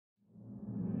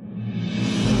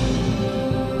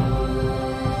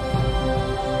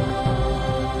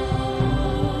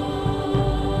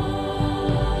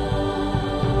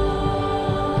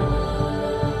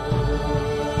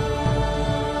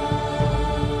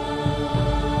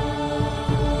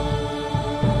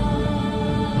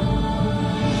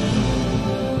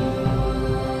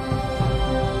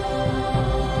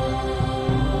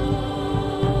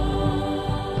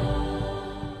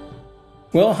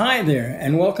Well, hi there,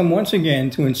 and welcome once again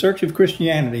to In Search of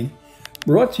Christianity,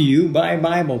 brought to you by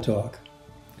Bible Talk.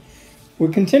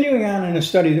 We're continuing on in a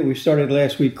study that we started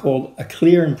last week called A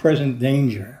Clear and Present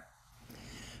Danger.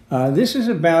 This is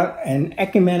about an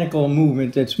ecumenical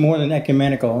movement that's more than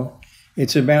ecumenical.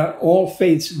 It's about all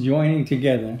faiths joining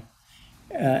together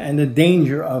and the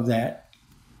danger of that.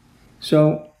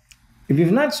 So, if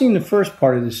you've not seen the first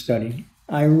part of this study,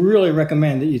 I really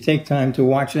recommend that you take time to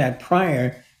watch that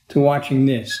prior to watching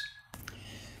this.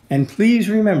 And please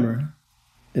remember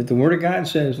that the Word of God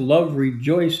says love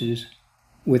rejoices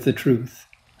with the truth.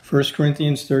 1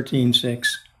 Corinthians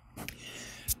 13:6.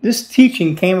 This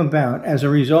teaching came about as a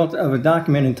result of a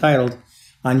document entitled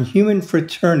On Human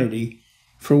Fraternity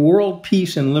for World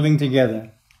Peace and Living Together.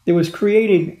 It was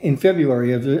created in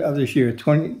February of this year,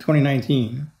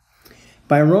 2019,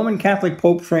 by Roman Catholic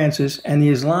Pope Francis and the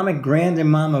Islamic Grand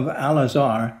Imam of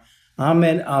Al-Azhar,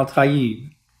 Ahmed Al-Tayyib.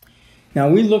 Now,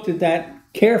 we looked at that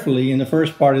carefully in the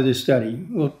first part of this study.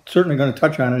 We're certainly going to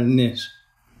touch on it in this.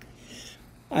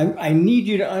 I need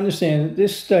you to understand that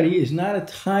this study is not a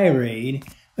tirade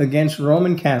against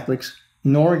Roman Catholics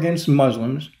nor against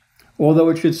Muslims, although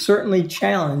it should certainly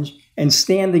challenge and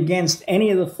stand against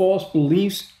any of the false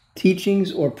beliefs,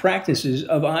 teachings, or practices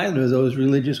of either of those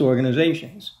religious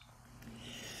organizations.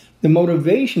 The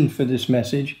motivation for this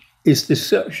message is to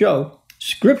show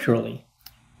scripturally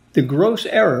the gross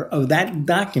error of that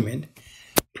document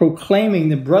proclaiming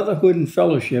the brotherhood and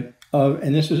fellowship of,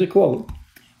 and this is a quote,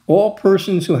 all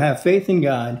persons who have faith in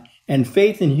God and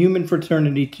faith in human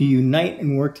fraternity to unite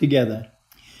and work together,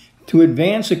 to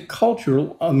advance a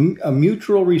cultural, a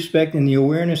mutual respect and the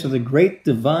awareness of the great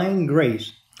divine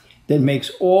grace that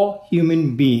makes all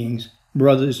human beings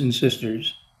brothers and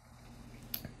sisters.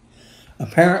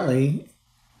 Apparently,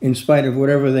 in spite of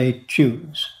whatever they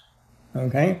choose,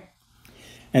 okay?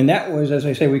 And that was, as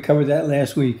I say, we covered that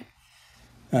last week.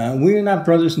 We are not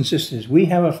brothers and sisters. We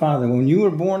have a Father. When you were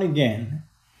born again,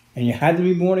 and you had to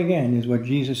be born again, is what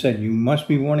Jesus said. You must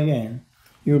be born again.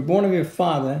 You were born of your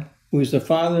Father, who is the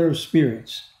Father of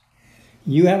spirits.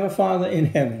 You have a Father in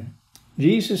heaven.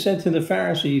 Jesus said to the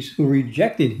Pharisees who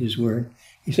rejected his word,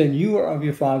 he said, you are of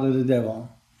your father, the devil.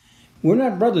 We're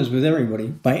not brothers with everybody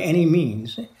by any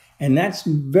means. And that's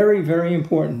very, very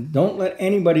important. Don't let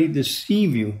anybody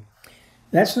deceive you.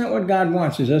 That's not what God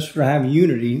wants, is us to have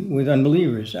unity with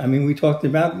unbelievers. I mean, we talked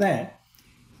about that.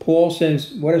 Paul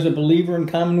says, what has a believer in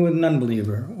common with an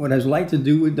unbeliever? What has light to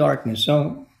do with darkness?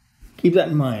 So keep that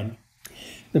in mind.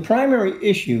 The primary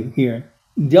issue here,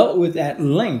 dealt with at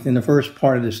length in the first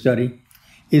part of the study,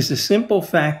 is the simple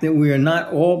fact that we are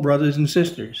not all brothers and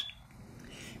sisters.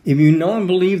 If you know and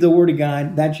believe the Word of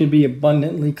God, that should be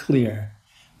abundantly clear.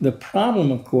 The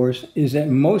problem, of course, is that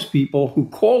most people who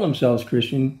call themselves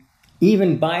Christian,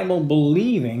 even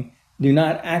Bible-believing, do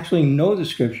not actually know the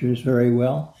Scriptures very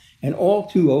well, and all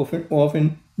too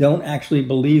often don't actually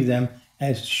believe them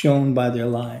as shown by their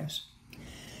lives.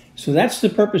 So that's the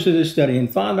purpose of this study.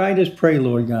 And Father, I just pray,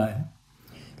 Lord God,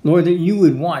 Lord, that you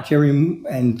would watch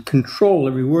and control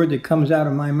every word that comes out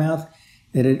of my mouth,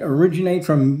 that it originate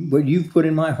from what you've put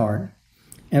in my heart.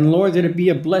 And Lord, that it be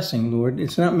a blessing, Lord.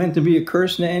 It's not meant to be a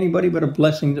curse to anybody, but a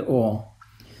blessing to all.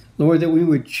 Lord, that we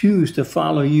would choose to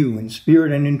follow you in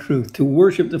spirit and in truth, to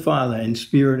worship the Father in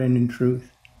spirit and in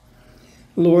truth.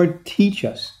 Lord, teach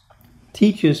us,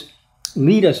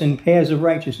 lead us in paths of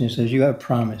righteousness as you have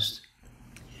promised.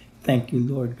 Thank you,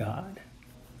 Lord God.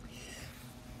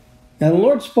 Now, the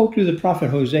Lord spoke through the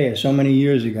prophet Hosea so many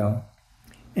years ago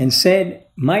and said,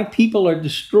 my people are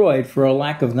destroyed for a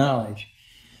lack of knowledge.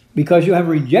 Because you have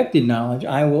rejected knowledge,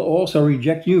 I will also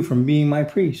reject you from being my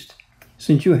priest.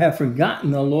 Since you have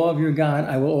forgotten the law of your God,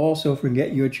 I will also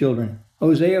forget your children.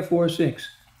 Hosea 4:6.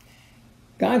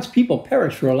 God's people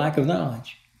perish for a lack of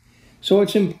knowledge. So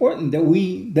it's important that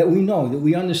we know, that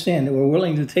we understand, that we're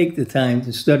willing to take the time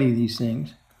to study these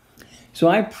things. So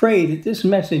I pray that this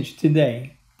message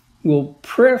today will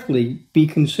prayerfully be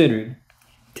considered,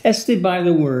 tested by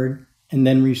the Word, and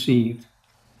then received.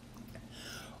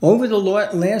 Over the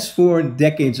last 4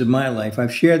 decades of my life,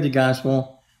 I've shared the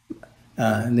gospel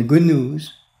and the good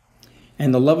news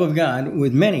and the love of God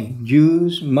with many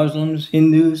Jews, Muslims,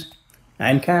 Hindus,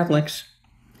 and Catholics,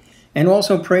 and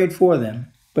also prayed for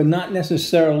them, but not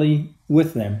necessarily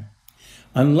with them,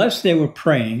 unless they were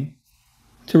praying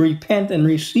to repent and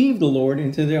receive the Lord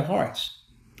into their hearts.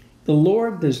 The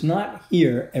Lord does not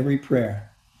hear every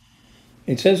prayer.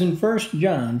 It says in 1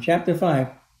 John chapter 5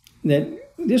 that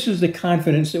this is the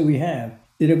confidence that we have,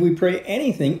 that if we pray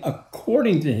anything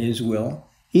according to his will,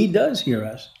 he does hear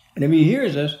us. And if he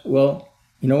hears us, well,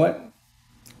 you know what?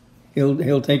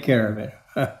 He'll take care of it.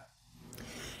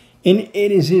 And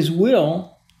it is his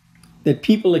will that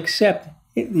people accept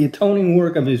the atoning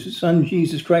work of his son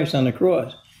Jesus Christ on the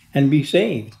cross and be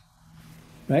saved.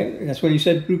 Right? That's what he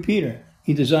said through Peter.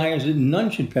 He desires that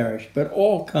none should perish, but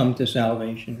all come to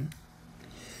salvation.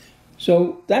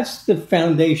 So that's the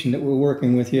foundation that we're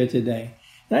working with here today.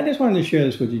 And I just wanted to share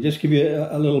this with you, just give you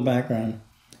a little background.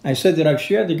 I said that I've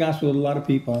shared the gospel with a lot of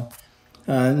people.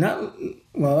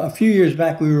 A few years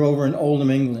back we were over in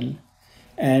Oldham, England.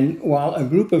 And while a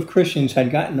group of Christians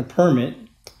had gotten a permit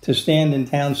to stand in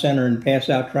town center and pass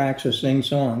out tracts or sing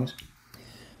songs,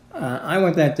 I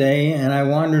went that day and I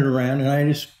wandered around and I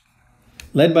just,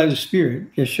 led by the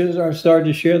Spirit, just started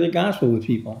to share the gospel with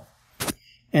people.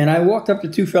 And I walked up to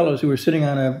two fellows who were sitting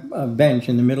on a bench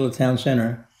in the middle of town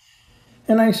center.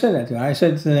 And I said that to them. I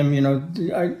said to them,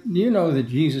 do you know that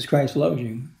Jesus Christ loves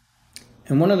you?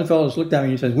 And one of the fellows looked at me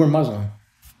and he said, we're Muslim.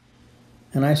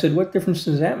 And I said, what difference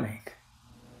does that make?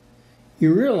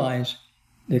 You realize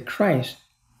that Christ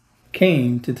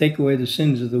came to take away the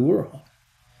sins of the world.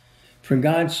 For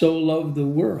God so loved the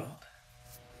world.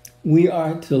 We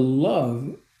are to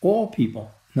love all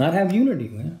people, not have unity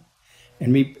with them,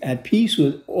 and be at peace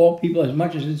with all people as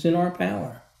much as it's in our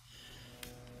power.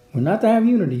 We're not to have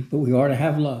unity, but we are to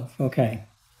have love. Okay.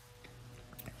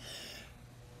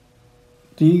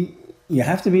 You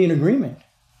have to be in agreement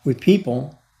with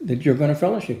people that you're going to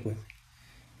fellowship with.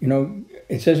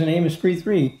 It says in Amos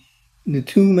 3:3, the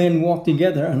two men walk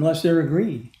together unless they're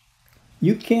agreed.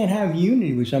 You can't have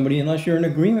unity with somebody unless you're in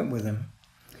agreement with them.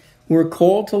 We're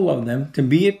called to love them, to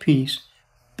be at peace,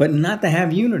 but not to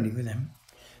have unity with them.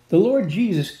 The Lord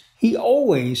Jesus, he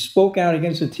always spoke out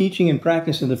against the teaching and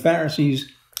practice of the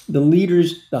Pharisees, the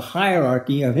leaders, the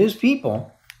hierarchy of his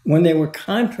people, when they were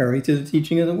contrary to the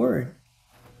teaching of the word.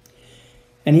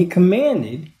 And he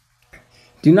commanded,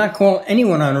 do not call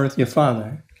anyone on earth your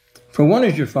father, for one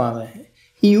is your father,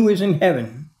 he who is in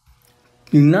heaven.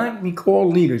 Do not be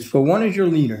called leaders, for one is your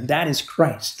leader, that is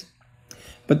Christ.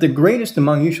 But the greatest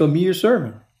among you shall be your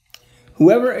servant.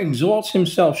 Whoever exalts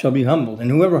himself shall be humbled, and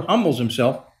whoever humbles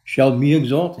himself shall be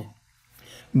exalted.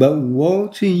 But woe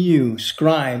to you,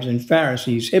 scribes and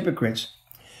Pharisees, hypocrites,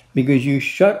 because you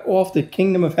shut off the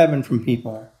kingdom of heaven from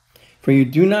people. For you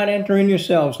do not enter in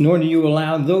yourselves, nor do you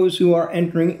allow those who are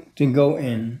entering to go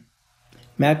in.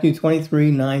 Matthew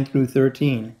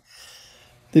 23:9-13.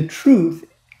 The truth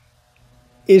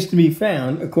is to be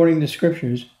found, according to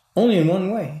scriptures, only in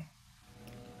one way.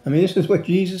 This is what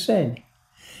Jesus said.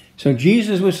 So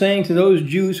Jesus was saying to those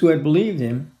Jews who had believed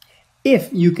him, if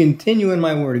you continue in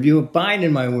my word, if you abide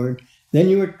in my word, then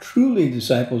you are truly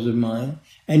disciples of mine,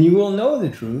 and you will know the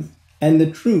truth, and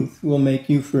the truth will make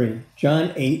you free. John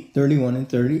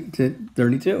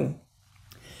 8:31-32.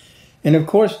 And of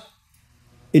course,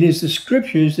 it is the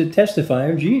scriptures that testify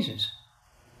of Jesus.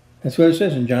 That's what it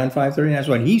says in John 5:39. That's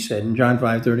what he said in John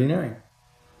 5:39.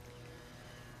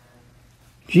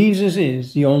 Jesus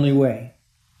is the only way.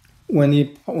 When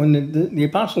the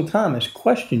Apostle Thomas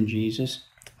questioned Jesus,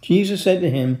 Jesus said to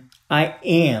him, I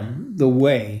am the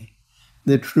way,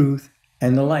 the truth,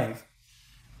 and the life.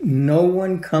 No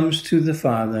one comes to the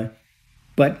Father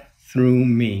but through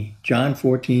me. John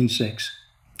 14:6.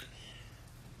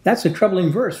 That's a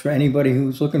troubling verse for anybody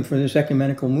who's looking for this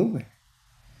ecumenical movement.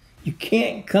 You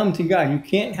can't come to God. You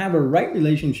can't have a right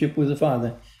relationship with the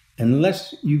Father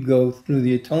unless you go through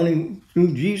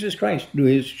through Jesus Christ, through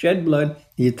his shed blood,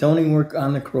 the atoning work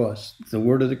on the cross, the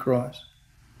word of the cross.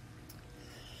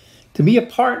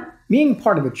 Being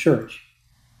part of a church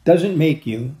doesn't make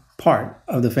you part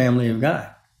of the family of God.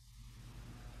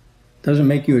 Doesn't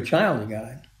make you a child of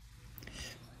God.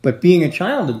 But being a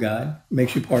child of God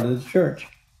makes you part of the church.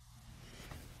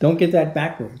 Don't get that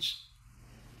backwards.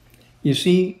 You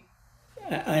see,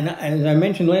 and as I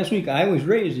mentioned last week, I was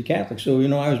raised a Catholic. So,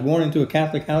 I was born into a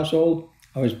Catholic household.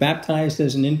 I was baptized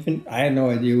as an infant. I had no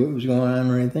idea what was going on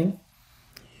or anything.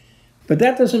 But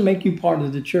that doesn't make you part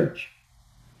of the church.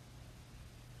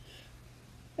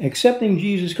 Accepting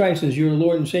Jesus Christ as your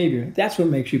Lord and Savior, that's what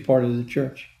makes you part of the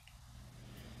church.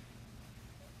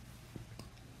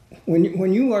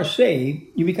 When you are saved,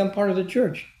 you become part of the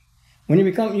church.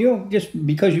 Just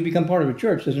because you become part of a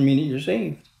church doesn't mean that you're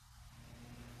saved.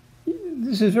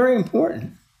 This is very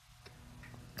important.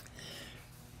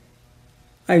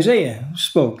 Isaiah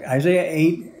spoke.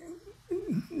 Isaiah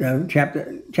 8,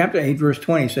 chapter 8, verse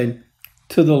 20 said,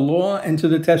 to the law and to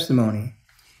the testimony,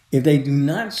 if they do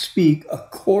not speak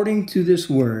according to this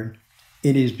word,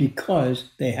 it is because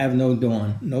they have no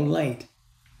dawn, no light.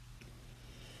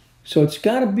 So it's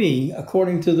got to be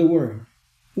according to the word.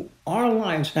 Our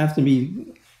lives have to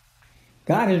be,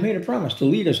 God has made a promise to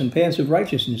lead us in paths of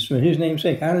righteousness for his name's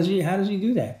sake. How does he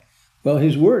do that? Well,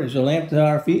 his word is a lamp to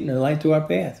our feet and a light to our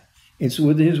path. It's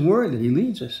with his word that he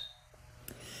leads us.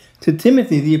 To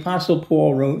Timothy, the Apostle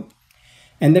Paul wrote,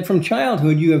 "And that from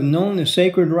childhood you have known the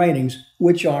sacred writings,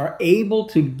 which are able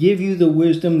to give you the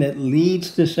wisdom that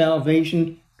leads to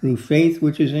salvation through faith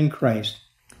which is in Christ."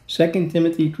 2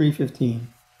 Timothy 3:15.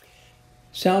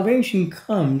 Salvation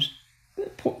comes,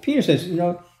 Peter says,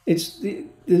 it's the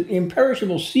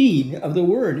imperishable seed of the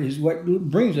word is what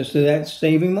brings us to that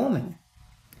saving moment.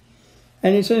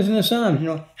 And it says in the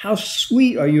Psalms, how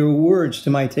sweet are your words to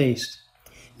my taste.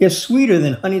 Yes, sweeter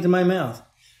than honey to my mouth.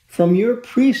 From your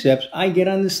precepts I get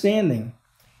understanding.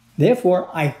 Therefore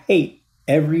I hate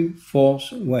every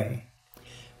false way.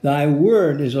 Thy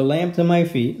word is a lamp to my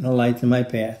feet and a light to my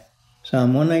path.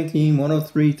 Psalm 119,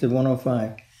 103 to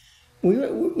 105.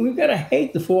 We've got to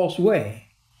hate the false way.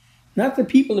 Not the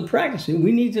people that practice it.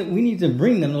 We need to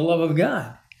bring them the love of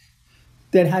God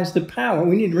that has the power.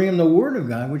 We need to bring them the word of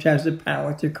God, which has the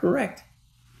power to correct.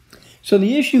 So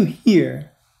the issue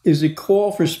here is a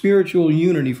call for spiritual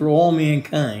unity for all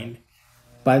mankind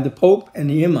by the Pope and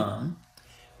the Imam,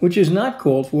 which is not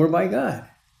called for by God.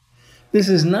 This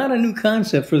is not a new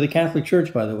concept for the Catholic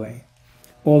Church, by the way,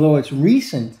 although it's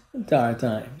recent to our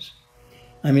times.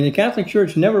 I mean, the Catholic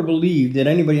Church never believed that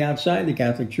anybody outside the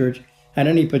Catholic Church had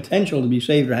any potential to be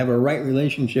saved or have a right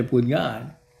relationship with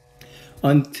God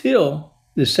until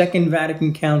the Second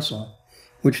Vatican Council,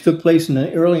 which took place in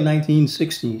the early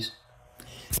 1960s.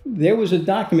 There was a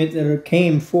document that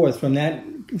came forth from that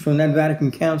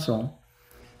Vatican Council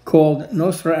called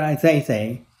Nostra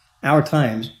Aetate, Our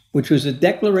Times, which was a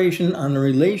declaration on the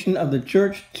relation of the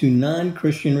Church to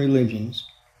non-Christian religions.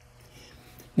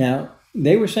 Now,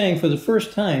 they were saying for the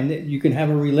first time that you can have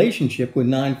a relationship with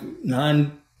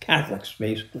non-Catholics,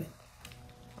 basically.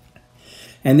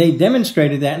 And they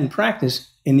demonstrated that in practice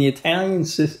in the Italian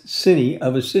city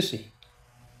of Assisi.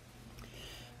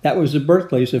 That was the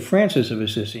birthplace of Francis of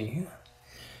Assisi.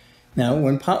 Now,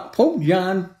 when Pope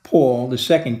John Paul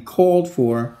II called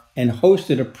for and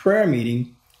hosted a prayer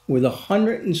meeting with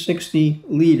 160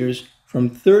 leaders from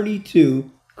 32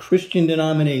 Christian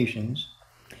denominations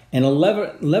and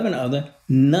 11 other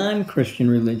non-Christian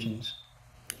religions.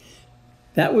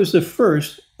 That was the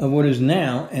first of what is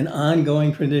now an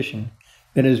ongoing tradition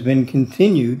that has been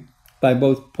continued by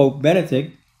both Pope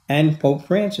Benedict and Pope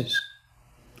Francis.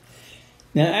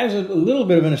 Now, as a little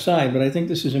bit of an aside, but I think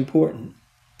this is important,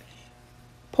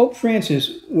 Pope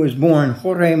Francis was born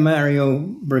Jorge Mario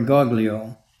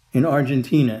Bergoglio in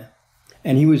Argentina,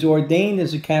 and he was ordained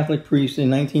as a Catholic priest in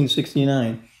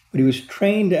 1969, but he was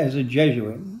trained as a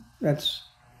Jesuit.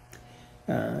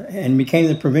 And became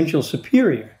the provincial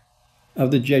superior of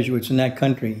the Jesuits in that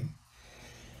country.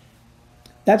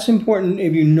 That's important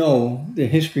if you know the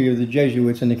history of the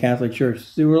Jesuits in the Catholic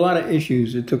Church. There were a lot of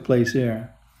issues that took place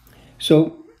there.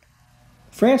 So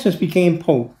Francis became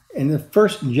Pope, and the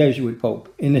first Jesuit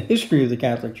Pope in the history of the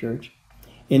Catholic Church,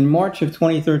 in March of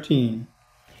 2013,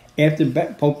 after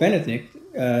Pope Benedict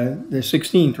the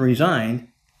 16th resigned,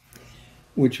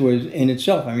 which was in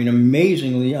itself,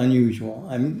 amazingly unusual.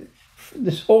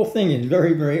 This whole thing is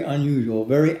very, very unusual,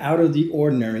 very out of the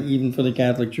ordinary, even for the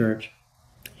Catholic Church.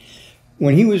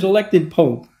 When he was elected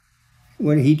Pope,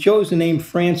 when he chose the name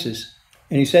Francis,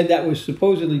 and he said that was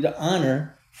supposedly to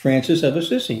honor Francis of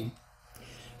Assisi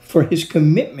for his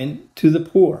commitment to the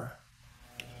poor.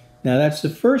 Now, that's the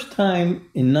first time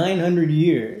in 900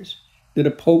 years that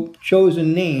a Pope chose a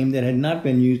name that had not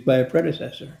been used by a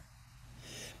predecessor.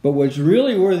 But what's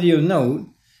really worthy of note,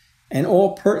 and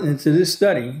all pertinent to this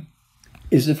study,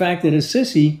 is the fact that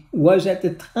Assisi was at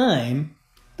the time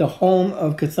the home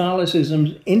of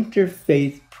Catholicism's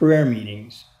interfaith prayer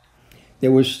meetings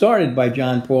that were started by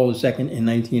John Paul II in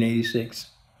 1986.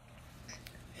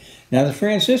 Now, the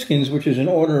Franciscans, which is an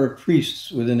order of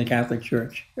priests within the Catholic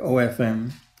Church,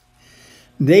 OFM,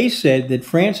 they said that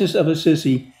Francis of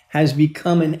Assisi has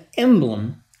become an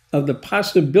emblem of the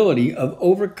possibility of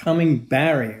overcoming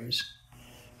barriers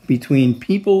between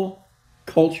people,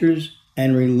 cultures,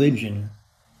 and religion.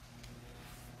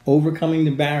 Overcoming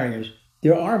the barriers.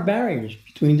 There are barriers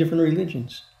between different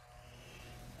religions.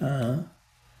 Not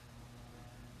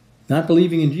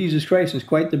believing in Jesus Christ is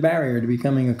quite the barrier to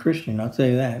becoming a Christian, I'll tell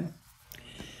you that.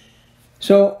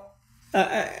 So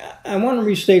I want to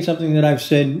restate something that I've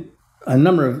said in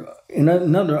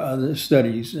another other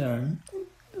studies,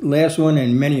 last one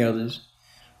and many others.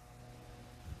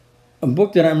 A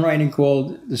book that I'm writing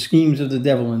called The Schemes of the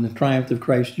Devil and the Triumph of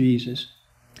Christ Jesus.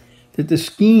 That the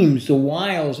schemes, the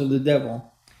wiles of the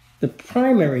devil, the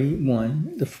primary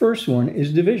one, the first one,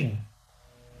 is division.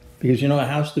 Because, a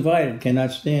house divided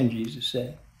cannot stand, Jesus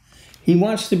said. He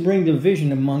wants to bring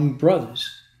division among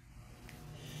brothers.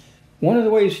 One of the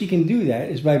ways he can do that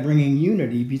is by bringing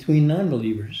unity between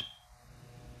non-believers.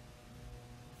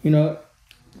 You know,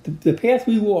 the path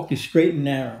we walk is straight and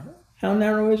narrow. How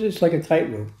narrow is it? It's like a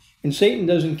tightrope. And Satan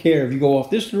doesn't care if you go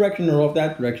off this direction or off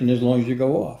that direction as long as you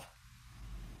go off.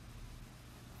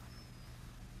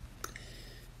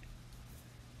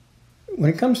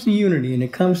 When it comes to unity and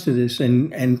it comes to this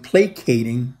and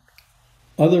placating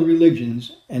other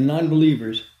religions and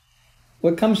non-believers,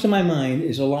 what comes to my mind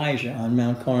is Elijah on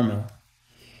Mount Carmel.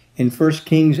 In 1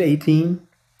 Kings 18,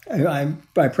 I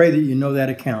pray that you know that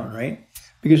account, right?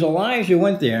 Because Elijah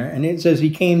went there, and it says he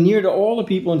came near to all the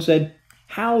people and said,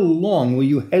 "How long will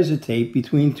you hesitate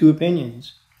between two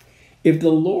opinions? If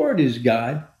the Lord is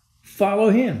God,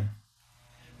 follow him.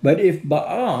 But if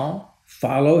Baal,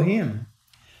 follow him."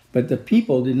 But the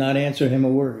people did not answer him a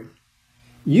word.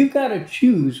 You've got to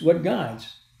choose what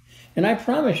gods. And I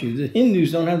promise you, the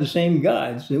Hindus don't have the same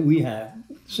gods that we have.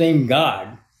 The same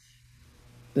God.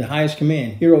 The highest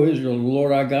command. Hear, O Israel, the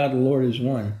Lord our God, the Lord is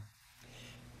one.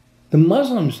 The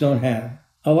Muslims don't have.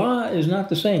 Allah is not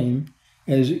the same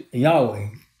as Yahweh,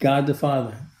 God the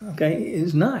Father. Okay? It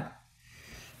is not.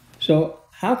 So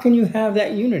how can you have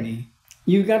that unity?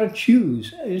 You've got to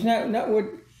choose. Isn't that not what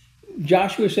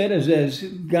Joshua said as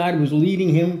God was leading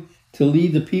him to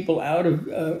lead the people out of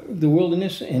the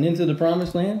wilderness and into the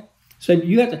promised land? Said,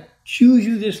 you have to choose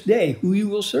you this day who you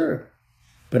will serve.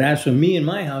 But as for me and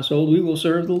my household, we will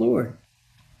serve the Lord.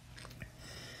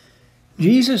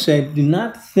 Jesus said, do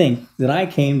not think that I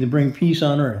came to bring peace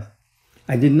on earth.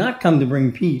 I did not come to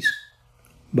bring peace,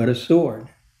 but a sword.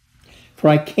 For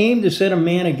I came to set a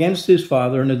man against his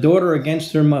father, and a daughter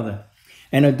against her mother,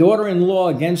 and a daughter-in-law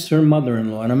against her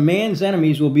mother-in-law. And a man's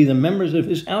enemies will be the members of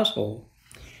his household.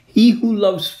 He who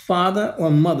loves father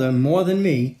or mother more than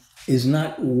me is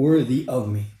not worthy of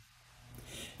me.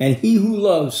 And he who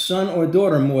loves son or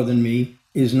daughter more than me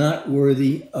is not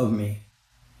worthy of me.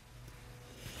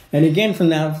 And again,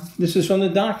 this is from the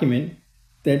document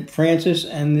that Francis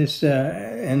and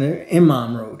the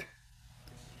Imam wrote,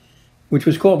 which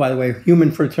was called, by the way,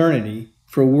 Human Fraternity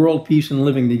for World Peace and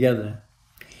Living Together.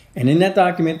 And in that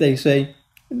document, they say,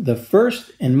 the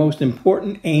first and most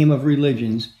important aim of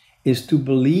religions is to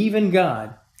believe in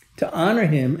God, to honor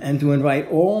him, and to invite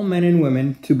all men and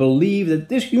women to believe that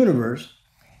this universe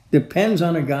depends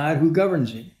on a God who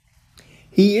governs it.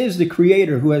 He is the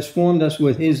creator who has formed us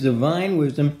with his divine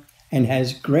wisdom and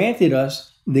has granted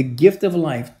us the gift of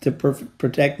life to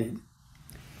protect it.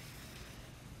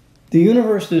 The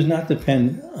universe does not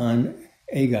depend on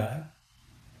a God.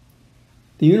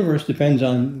 The universe depends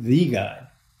on the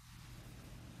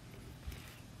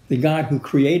God who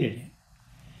created it.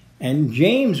 And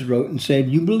James wrote and said,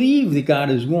 you believe that God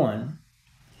is one.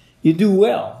 You do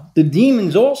well. The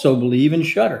demons also believe and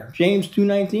shudder. James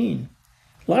 2:19.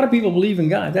 A lot of people believe in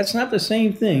God. That's not the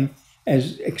same thing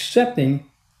as accepting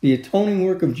the atoning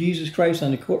work of Jesus Christ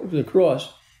on the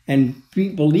cross and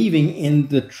believing in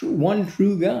the one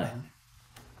true God.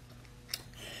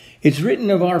 It's written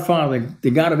of our Father,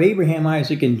 the God of Abraham,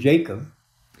 Isaac, and Jacob.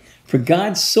 For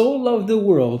God so loved the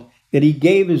world that he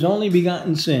gave his only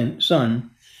begotten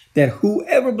Son, that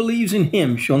whoever believes in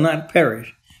him shall not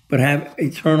perish, but have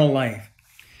eternal life.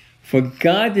 For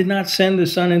God did not send the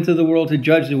Son into the world to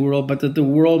judge the world, but that the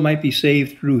world might be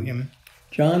saved through him.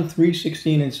 John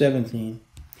 3:16 and 17.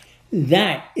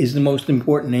 That is the most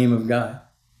important name of God.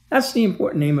 That's the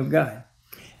important name of God.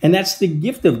 And that's the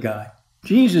gift of God.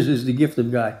 Jesus is the gift of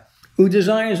God, who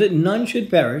desires that none should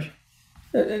perish.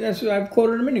 That's what I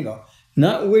quoted a minute ago.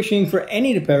 Not wishing for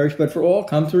any to perish, but for all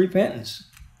come to repentance.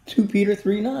 2 Peter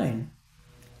 3:9.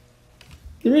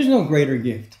 There is no greater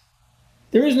gift.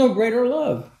 There is no greater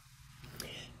love.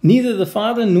 Neither the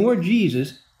Father nor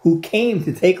Jesus, who came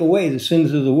to take away the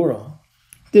sins of the world,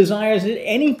 desires that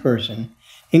any person,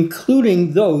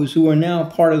 including those who are now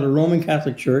part of the Roman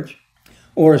Catholic Church,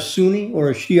 or a Sunni or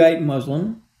a Shiite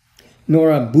Muslim, nor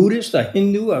a Buddhist, a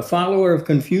Hindu, a follower of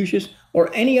Confucius,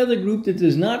 or any other group that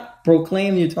does not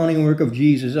proclaim the atoning work of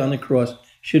Jesus on the cross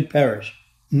should perish,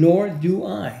 nor do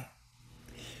I.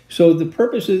 So the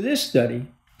purpose of this study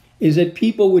is that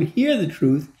people would hear the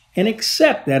truth and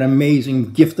accept that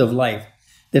amazing gift of life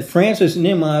that Francis and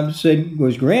Imam said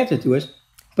was granted to us,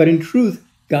 but in truth,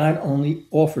 God only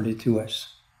offered it to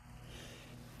us.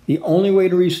 The only way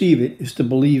to receive it is to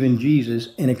believe in Jesus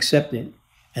and accept it,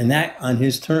 and that on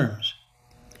his terms.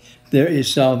 There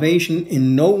is salvation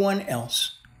in no one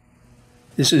else.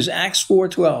 This is Acts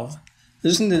 4:12.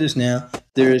 Listen to this now.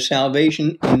 There is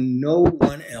salvation in no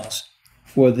one else,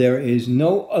 for there is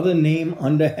no other name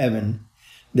under heaven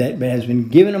that has been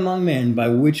given among men by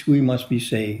which we must be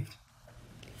saved.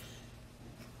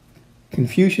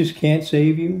 Confucius can't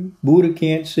save you. Buddha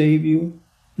can't save you.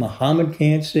 Muhammad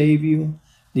can't save you.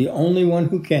 The only one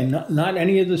who can, not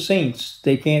any of the saints,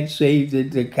 they can't save,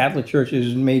 the Catholic Church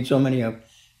has made so many of.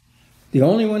 The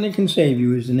only one that can save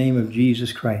you is the name of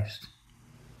Jesus Christ.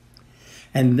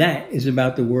 And that is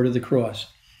about the word of the cross.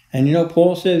 And you know,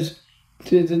 Paul says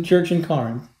to the church in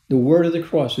Corinth, the word of the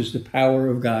cross is the power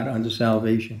of God unto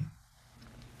salvation.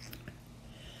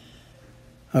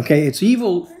 Okay, it's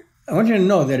evil. I want you to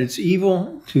know that it's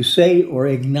evil to say or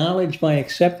acknowledge by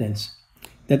acceptance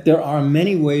that there are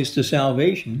many ways to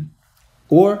salvation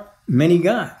or many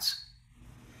gods.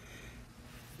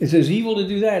 It's as evil to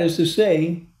do that as to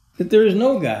say that there is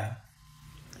no God.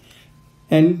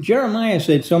 And Jeremiah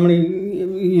said so many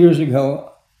years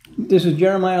ago, this is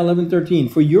Jeremiah 11:13,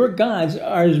 for your gods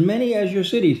are as many as your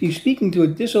cities. He's speaking to a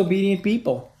disobedient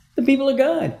people, the people of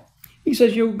God. He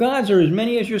says, your gods are as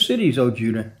many as your cities, O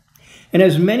Judah, and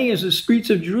as many as the streets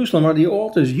of Jerusalem are the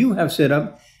altars you have set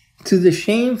up to the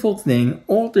shameful thing,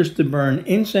 altars to burn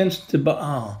incense to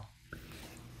Baal.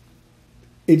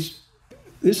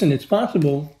 Listen, it's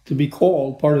possible to be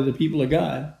called part of the people of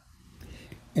God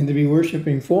and to be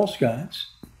worshiping false gods.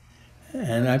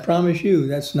 And I promise you,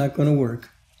 that's not going to work.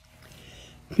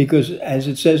 Because as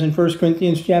it says in 1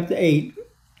 Corinthians chapter 8,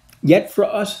 yet for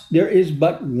us there is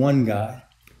but one God,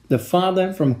 the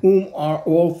Father from whom are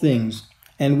all things,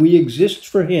 and we exist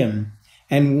for him,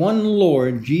 and one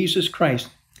Lord, Jesus Christ,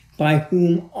 by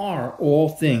whom are all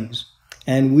things,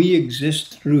 and we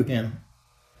exist through him.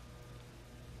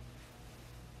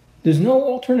 There's no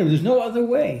alternative. There's no other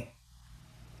way.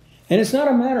 And it's not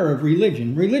a matter of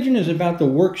religion. Religion is about the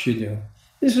works you do.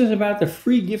 This is about the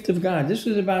free gift of God. This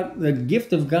is about the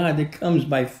gift of God that comes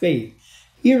by faith,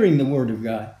 hearing the word of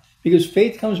God. Because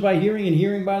faith comes by hearing, and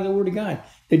hearing by the word of God.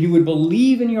 That you would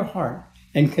believe in your heart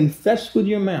and confess with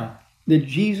your mouth that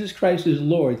Jesus Christ is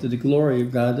Lord, to the glory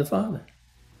of God the Father.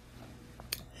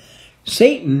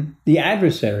 Satan, the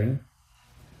adversary,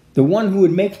 the one who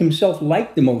would make himself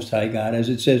like the Most High God, as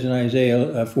it says in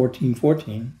Isaiah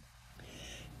 14:14,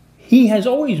 he has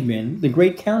always been the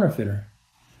great counterfeiter.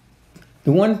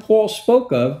 The one Paul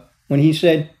spoke of when he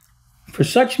said, for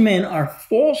such men are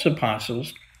false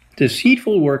apostles,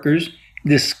 deceitful workers,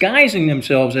 disguising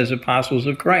themselves as apostles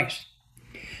of Christ.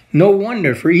 No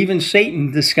wonder, for even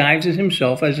Satan disguises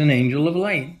himself as an angel of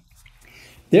light.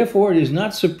 Therefore, it is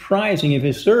not surprising if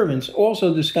his servants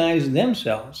also disguise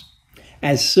themselves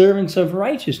as servants of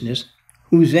righteousness,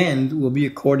 whose end will be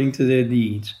according to their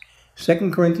deeds.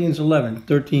 2 Corinthians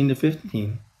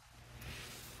 11:13-15.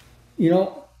 You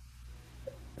know,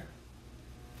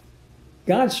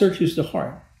 God searches the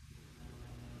heart.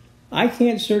 I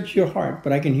can't search your heart,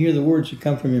 but I can hear the words that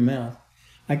come from your mouth.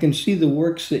 I can see the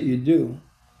works that you do.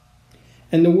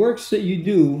 And the works that you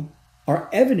do are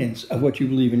evidence of what you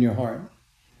believe in your heart.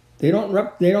 They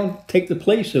don't take the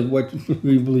place of what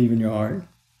you believe in your heart.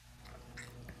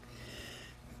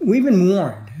 We've been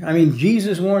warned. I mean,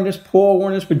 Jesus warned us, Paul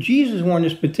warned us, but Jesus warned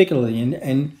us particularly.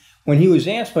 And when he was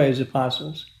asked by his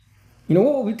apostles, you know,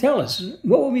 what will he tell us?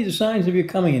 What will be the signs of your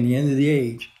coming in the end of the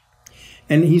age?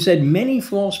 And he said, many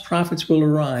false prophets will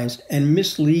arise and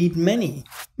mislead many.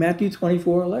 Matthew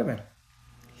 24:11.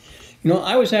 You know,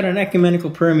 I was at an ecumenical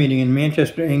prayer meeting in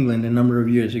Manchester, England, a number of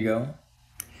years ago.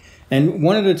 And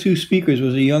one of the two speakers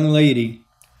was a young lady,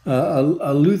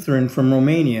 a Lutheran from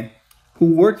Romania, who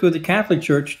worked with the Catholic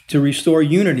Church to restore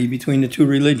unity between the two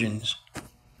religions.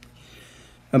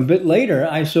 A bit later,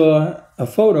 I saw a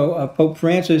photo of Pope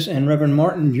Francis and Reverend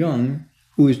Martin Jung,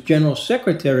 who is General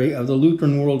Secretary of the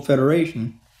Lutheran World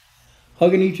Federation,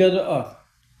 hugging each other up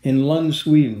in Lund,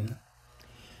 Sweden.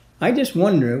 I just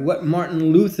wonder what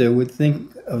Martin Luther would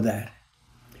think of that,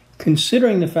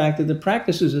 considering the fact that the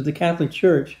practices of the Catholic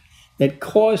Church that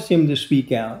caused him to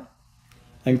speak out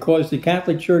and caused the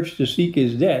Catholic Church to seek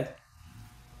his death,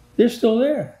 they're still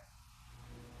there.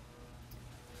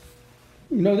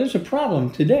 You know, there's a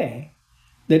problem today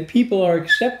that people are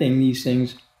accepting these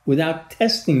things without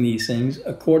testing these things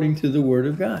according to the Word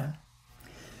of God.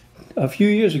 A few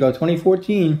years ago,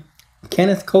 2014,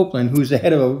 Kenneth Copeland, who's the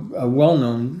head of a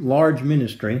well-known large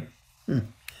ministry,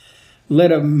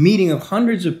 led a meeting of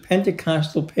hundreds of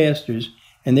Pentecostal pastors,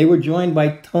 and they were joined by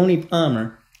Tony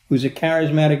Palmer, who's a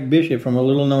charismatic bishop from a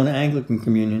little-known Anglican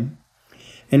communion.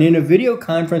 And in a video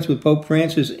conference with Pope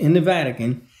Francis in the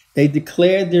Vatican, they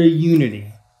declared their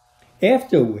unity,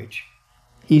 after which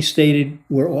he stated,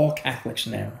 we're all Catholics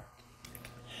now.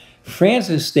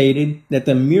 Francis stated that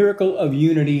the miracle of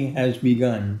unity has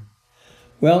begun.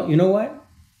 Well, you know what?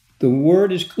 The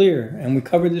word is clear, and we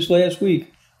covered this last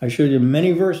week. I showed you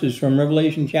many verses from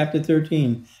Revelation chapter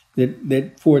 13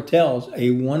 that foretells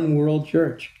a one-world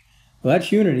church. Well,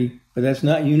 that's unity, but that's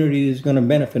not unity that's going to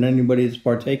benefit anybody that's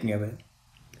partaking of it.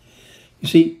 You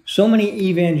see, so many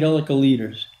evangelical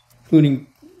leaders, including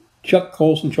Chuck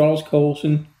Colson, Charles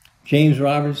Colson, James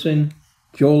Robertson,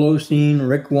 Joel Osteen,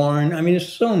 Rick Warren. I mean,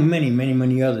 there's so many, many,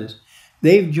 many others.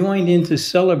 They've joined in to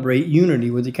celebrate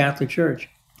unity with the Catholic Church.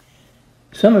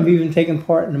 Some have even taken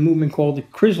part in a movement called the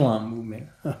Chrislam movement.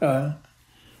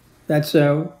 That's,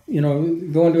 going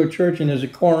to a church and there's a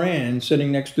Koran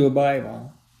sitting next to a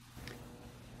Bible.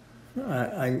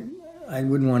 I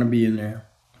wouldn't want to be in there.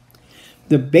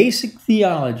 The basic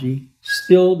theology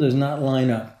still does not line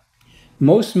up.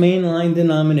 Most mainline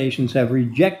denominations have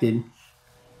rejected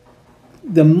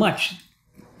the much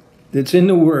that's in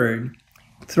the Word,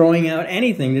 throwing out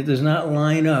anything that does not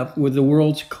line up with the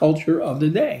world's culture of the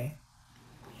day.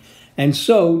 And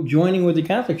so, joining with the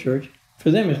Catholic Church,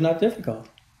 for them, is not difficult.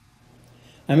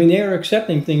 I mean, they are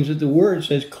accepting things that the Word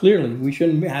says clearly we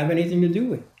shouldn't have anything to do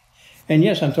with. And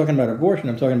yes, I'm talking about abortion,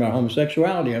 I'm talking about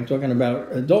homosexuality, I'm talking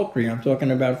about adultery, I'm talking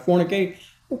about fornication.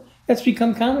 That's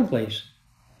become commonplace.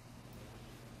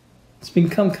 It's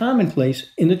become commonplace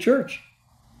in the church.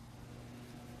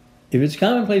 If it's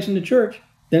commonplace in the church,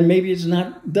 then maybe it's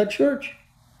not the church.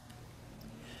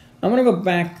 I want to go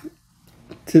back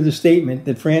to the statement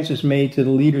that Francis made to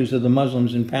the leaders of the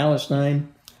Muslims in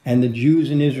Palestine and the Jews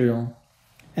in Israel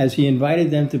as he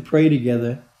invited them to pray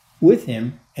together with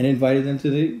him and invited them to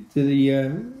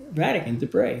the Vatican to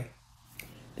pray.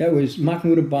 That was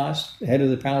Mahmoud Abbas, the head of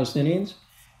the Palestinians,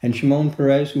 and Shimon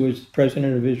Peres, who was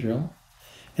president of Israel.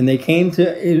 And they went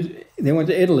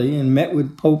to Italy and met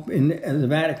with Pope in the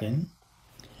Vatican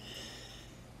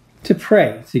to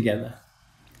pray together.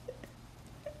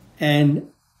 And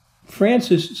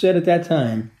Francis said at that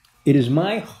time, "It is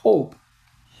my hope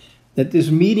that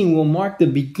this meeting will mark the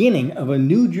beginning of a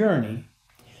new journey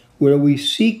where we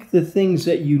seek the things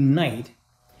that unite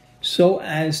so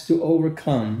as to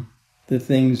overcome the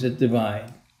things that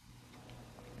divide."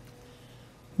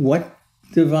 What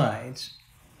divides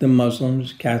the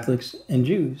Muslims, Catholics, and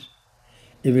Jews?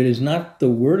 If it is not the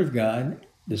Word of God,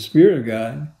 the Spirit of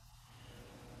God,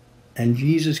 and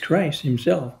Jesus Christ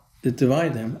himself that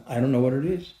divide them, I don't know what it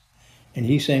is. And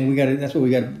he's saying we got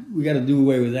to do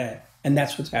away with that. And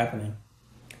that's what's happening.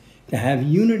 To have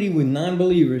unity with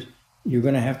non-believers, you're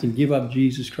going to have to give up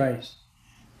Jesus Christ.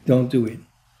 Don't do it.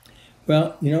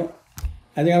 Well,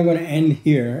 I think I'm going to end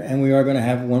here, and we are going to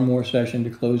have one more session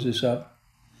to close this up.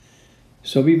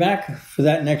 So be back for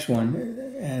that next one,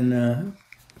 and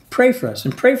pray for us.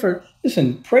 And pray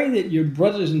that your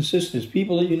brothers and sisters,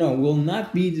 people that you know, will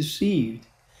not be deceived.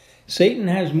 Satan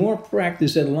has more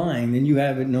practice at lying than you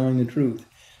have at knowing the truth.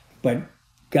 But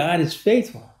God is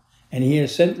faithful, and he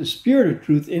has sent the Spirit of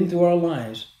truth into our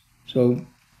lives. So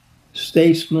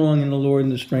stay strong in the Lord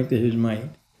and the strength of his might.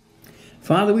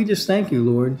 Father, we just thank you,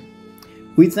 Lord.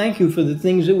 We thank you for the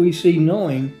things that we see,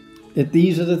 knowing that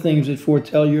these are the things that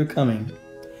foretell your coming.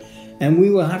 And we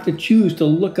will have to choose to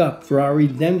look up, for our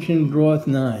redemption draweth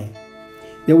nigh.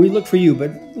 That we look for you,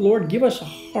 but Lord, give us a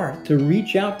heart to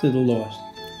reach out to the lost,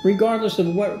 regardless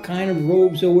of what kind of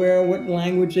robes they wear, what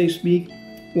language they speak,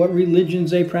 what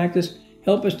religions they practice.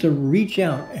 Help us to reach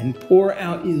out and pour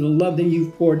out the love that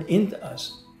you've poured into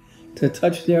us, to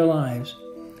touch their lives,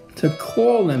 to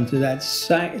call them to that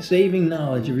saving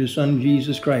knowledge of your Son,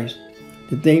 Jesus Christ,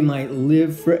 that they might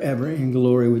live forever in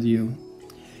glory with you.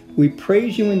 We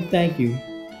praise you and thank you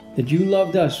that you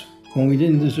loved us when we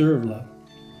didn't deserve love.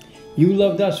 You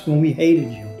loved us when we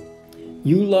hated you.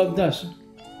 You loved us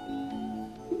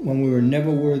when we were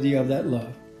never worthy of that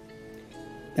love.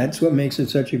 That's what makes it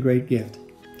such a great gift.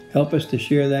 Help us to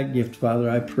share that gift, Father,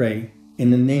 I pray, in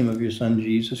the name of your Son,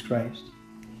 Jesus Christ.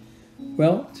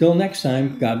 Well, till next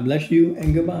time, God bless you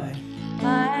and goodbye.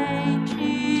 My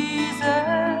Jesus,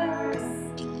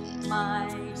 my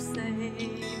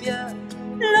Savior,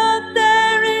 Lord,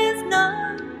 there is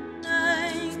none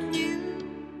like you.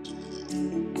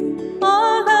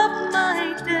 All of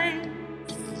my days,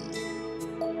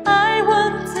 I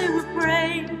want to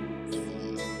praise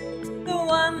the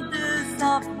wonders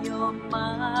of your mighty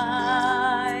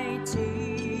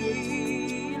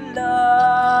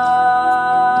love.